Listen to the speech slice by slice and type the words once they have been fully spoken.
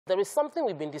there is something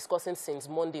we've been discussing since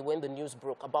Monday when the news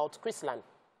broke about Chrisland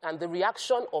and the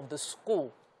reaction of the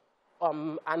school.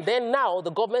 And then now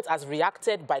the government has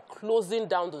reacted by closing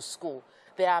down the school.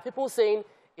 There are people saying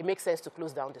it makes sense to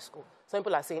close down the school. Some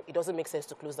people are saying it doesn't make sense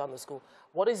to close down the school.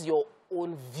 What is your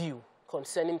own view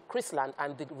concerning Chrisland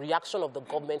and the reaction of the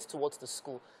government towards the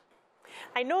school?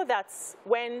 I know that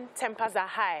when tempers are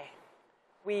high,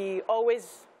 we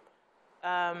always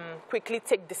quickly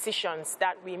take decisions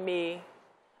that we may,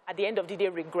 at the end of the day,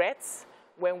 regret.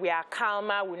 When we are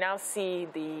calmer, we now see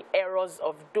the errors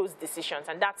of those decisions.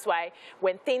 And that's why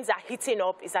when things are heating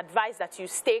up, it's advised that you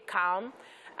stay calm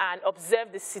and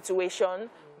observe the situation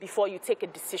before you take a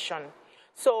decision.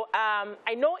 So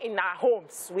I know in our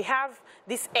homes, we have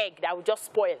this egg that will just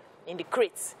spoil in the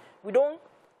crate. We don't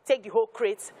take the whole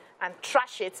crate and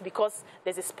trash it because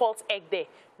there's a spoiled egg there.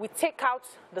 We take out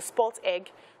the spoiled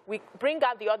egg, we bring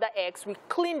out the other eggs, we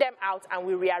clean them out, and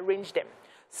we rearrange them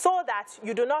so that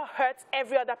you do not hurt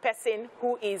every other person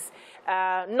who is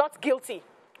not guilty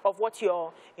of what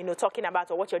you're talking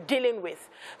about or what you're dealing with.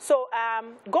 So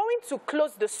going to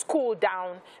close the school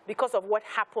down because of what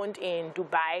happened in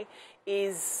Dubai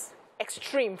is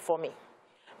extreme for me,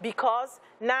 because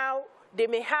now they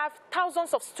may have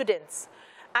thousands of students,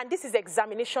 and this is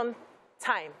examination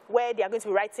time where they are going to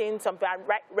be writing, some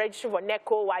registering for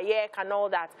NECO, WAEC, and all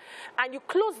that. And you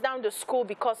close down the school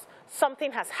because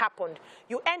something has happened.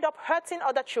 You end up hurting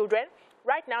other children.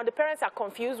 Right now, the parents are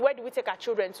confused. Where do we take our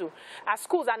children to? Our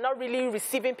schools are not really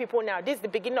receiving people now. This is the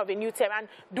beginning of a new term. And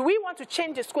do we want to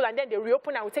change the school and then they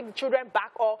reopen and we take the children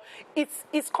back? Or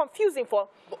it's confusing for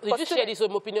Did you share this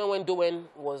opinion when Doen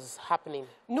was happening?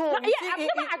 No, I've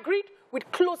never agreed with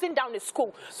closing down the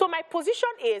school. So my position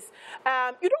is,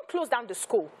 you don't close down the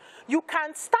school. You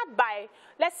can start by,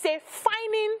 let's say,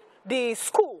 fining the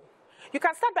school. You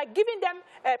can start by giving them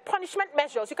punishment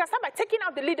measures. You can start by taking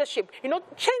out the leadership,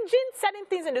 changing certain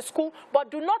things in the school, but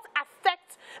do not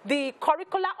affect the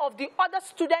curricula of the other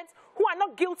students who are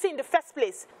not guilty in the first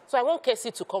place. So I want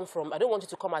Casey to come from, I don't want you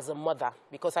to come as a mother,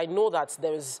 because I know that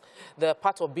there is the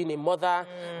part of being a mother,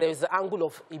 there is the angle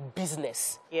of a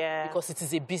business, because it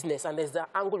is a business, and there's the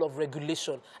angle of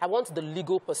regulation. I want the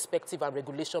legal perspective and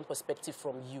regulation perspective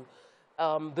from you.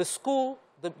 The school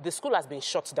has been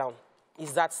shut down.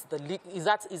 Is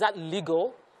that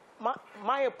legal?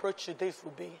 My approach to this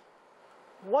would be,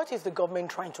 what is the government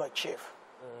trying to achieve?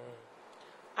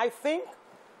 I think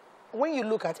when you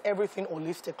look at everything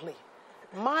holistically,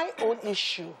 my own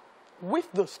issue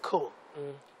with the school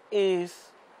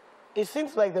is it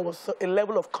seems like there was a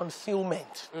level of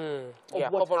concealment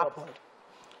of what happened.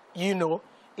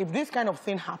 If this kind of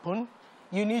thing happened,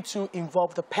 you need to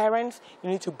involve the parents, you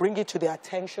need to bring it to their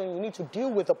attention, you need to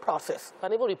deal with the process.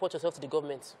 Can you even report yourself to the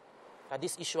government that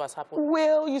this issue has happened?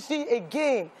 Well, you see,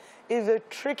 again, it's a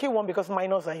tricky one because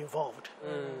minors are involved.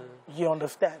 You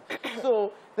understand?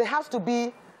 So there has to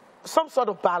be some sort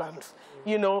of balance.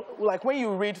 Like when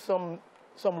you read some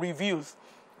reviews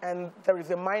and there is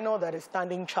a minor that is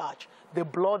standing charge, they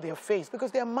blur their face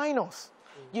because they're minors.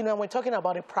 We're talking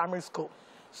about a primary school.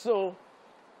 So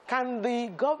can the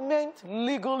government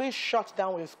legally shut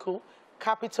down a school?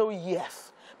 Capital,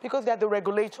 yes. Because they're the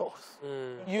regulators.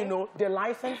 They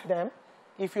license them.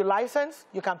 If you license,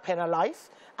 you can penalize,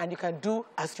 and you can do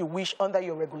as you wish under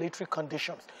your regulatory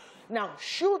conditions. Now,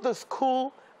 should the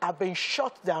school have been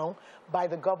shut down by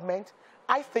the government?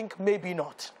 I think maybe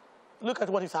not. Look at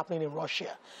what is happening in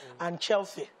Russia and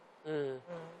Chelsea.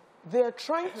 They're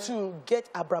trying to get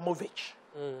Abramovich.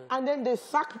 And then they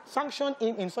sanction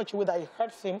him in such a way that it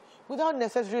hurts him without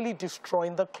necessarily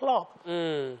destroying the club.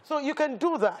 So you can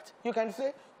do that. You can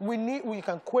say, we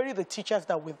can query the teachers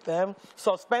that with them,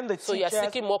 suspend the teachers, so you're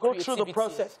seeking more go through the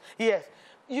process. Yes.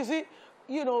 You see,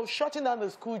 shutting down the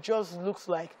school just looks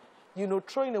like,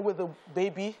 throwing away the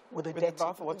baby with the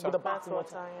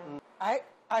bathwater.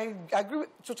 I agree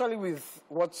totally with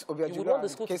what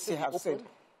Obiajulu and Casey have said.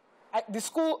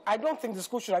 I don't think the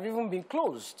school should have even been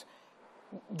closed.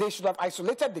 They should have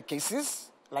isolated the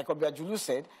cases, like Obiajulu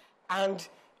said, and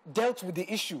dealt with the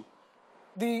issue.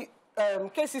 The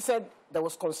Casey said there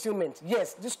was concealment.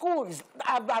 Yes, the school is,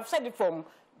 I've said it from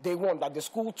day one, that the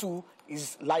school too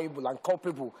is liable and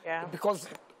culpable. Because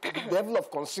the level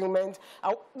of concealment.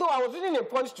 Though I was reading a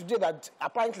point today that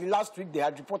apparently last week they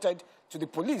had reported to the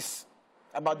police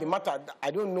about the matter.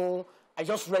 I don't know. I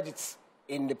just read it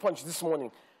in the Punch this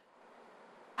morning.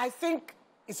 I think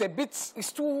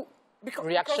it's too...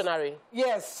 reactionary.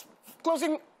 Yes.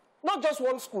 Closing not just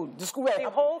one school, the school where... The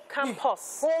whole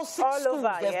campus. The whole 6 all schools.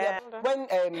 Over,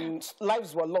 When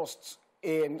lives were lost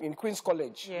in Queen's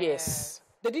College. Yes.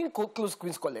 They didn't close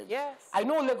Queen's College. Yes. I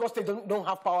know Lagos State don't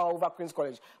have power over Queen's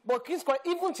College. But Queen's College,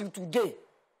 even till today,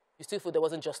 you still feel there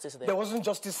wasn't justice there? There wasn't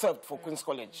justice served for Queen's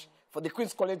College, for the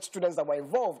Queen's College students that were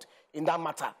involved in that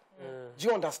matter. Do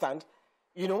you understand?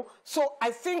 You know? So I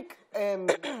think, I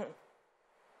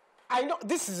know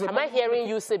this is a... Am I hearing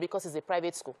you say because it's a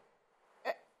private school?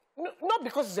 Not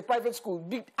because it's a private school.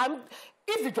 If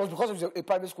it was because it was a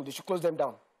private school, they should close them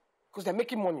down. Because they're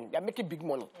making money. They're making big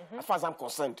money, as far as I'm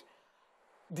concerned.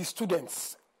 The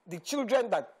students, the children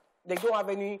that they don't have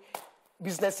any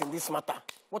business in this matter,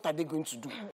 what are they going to do?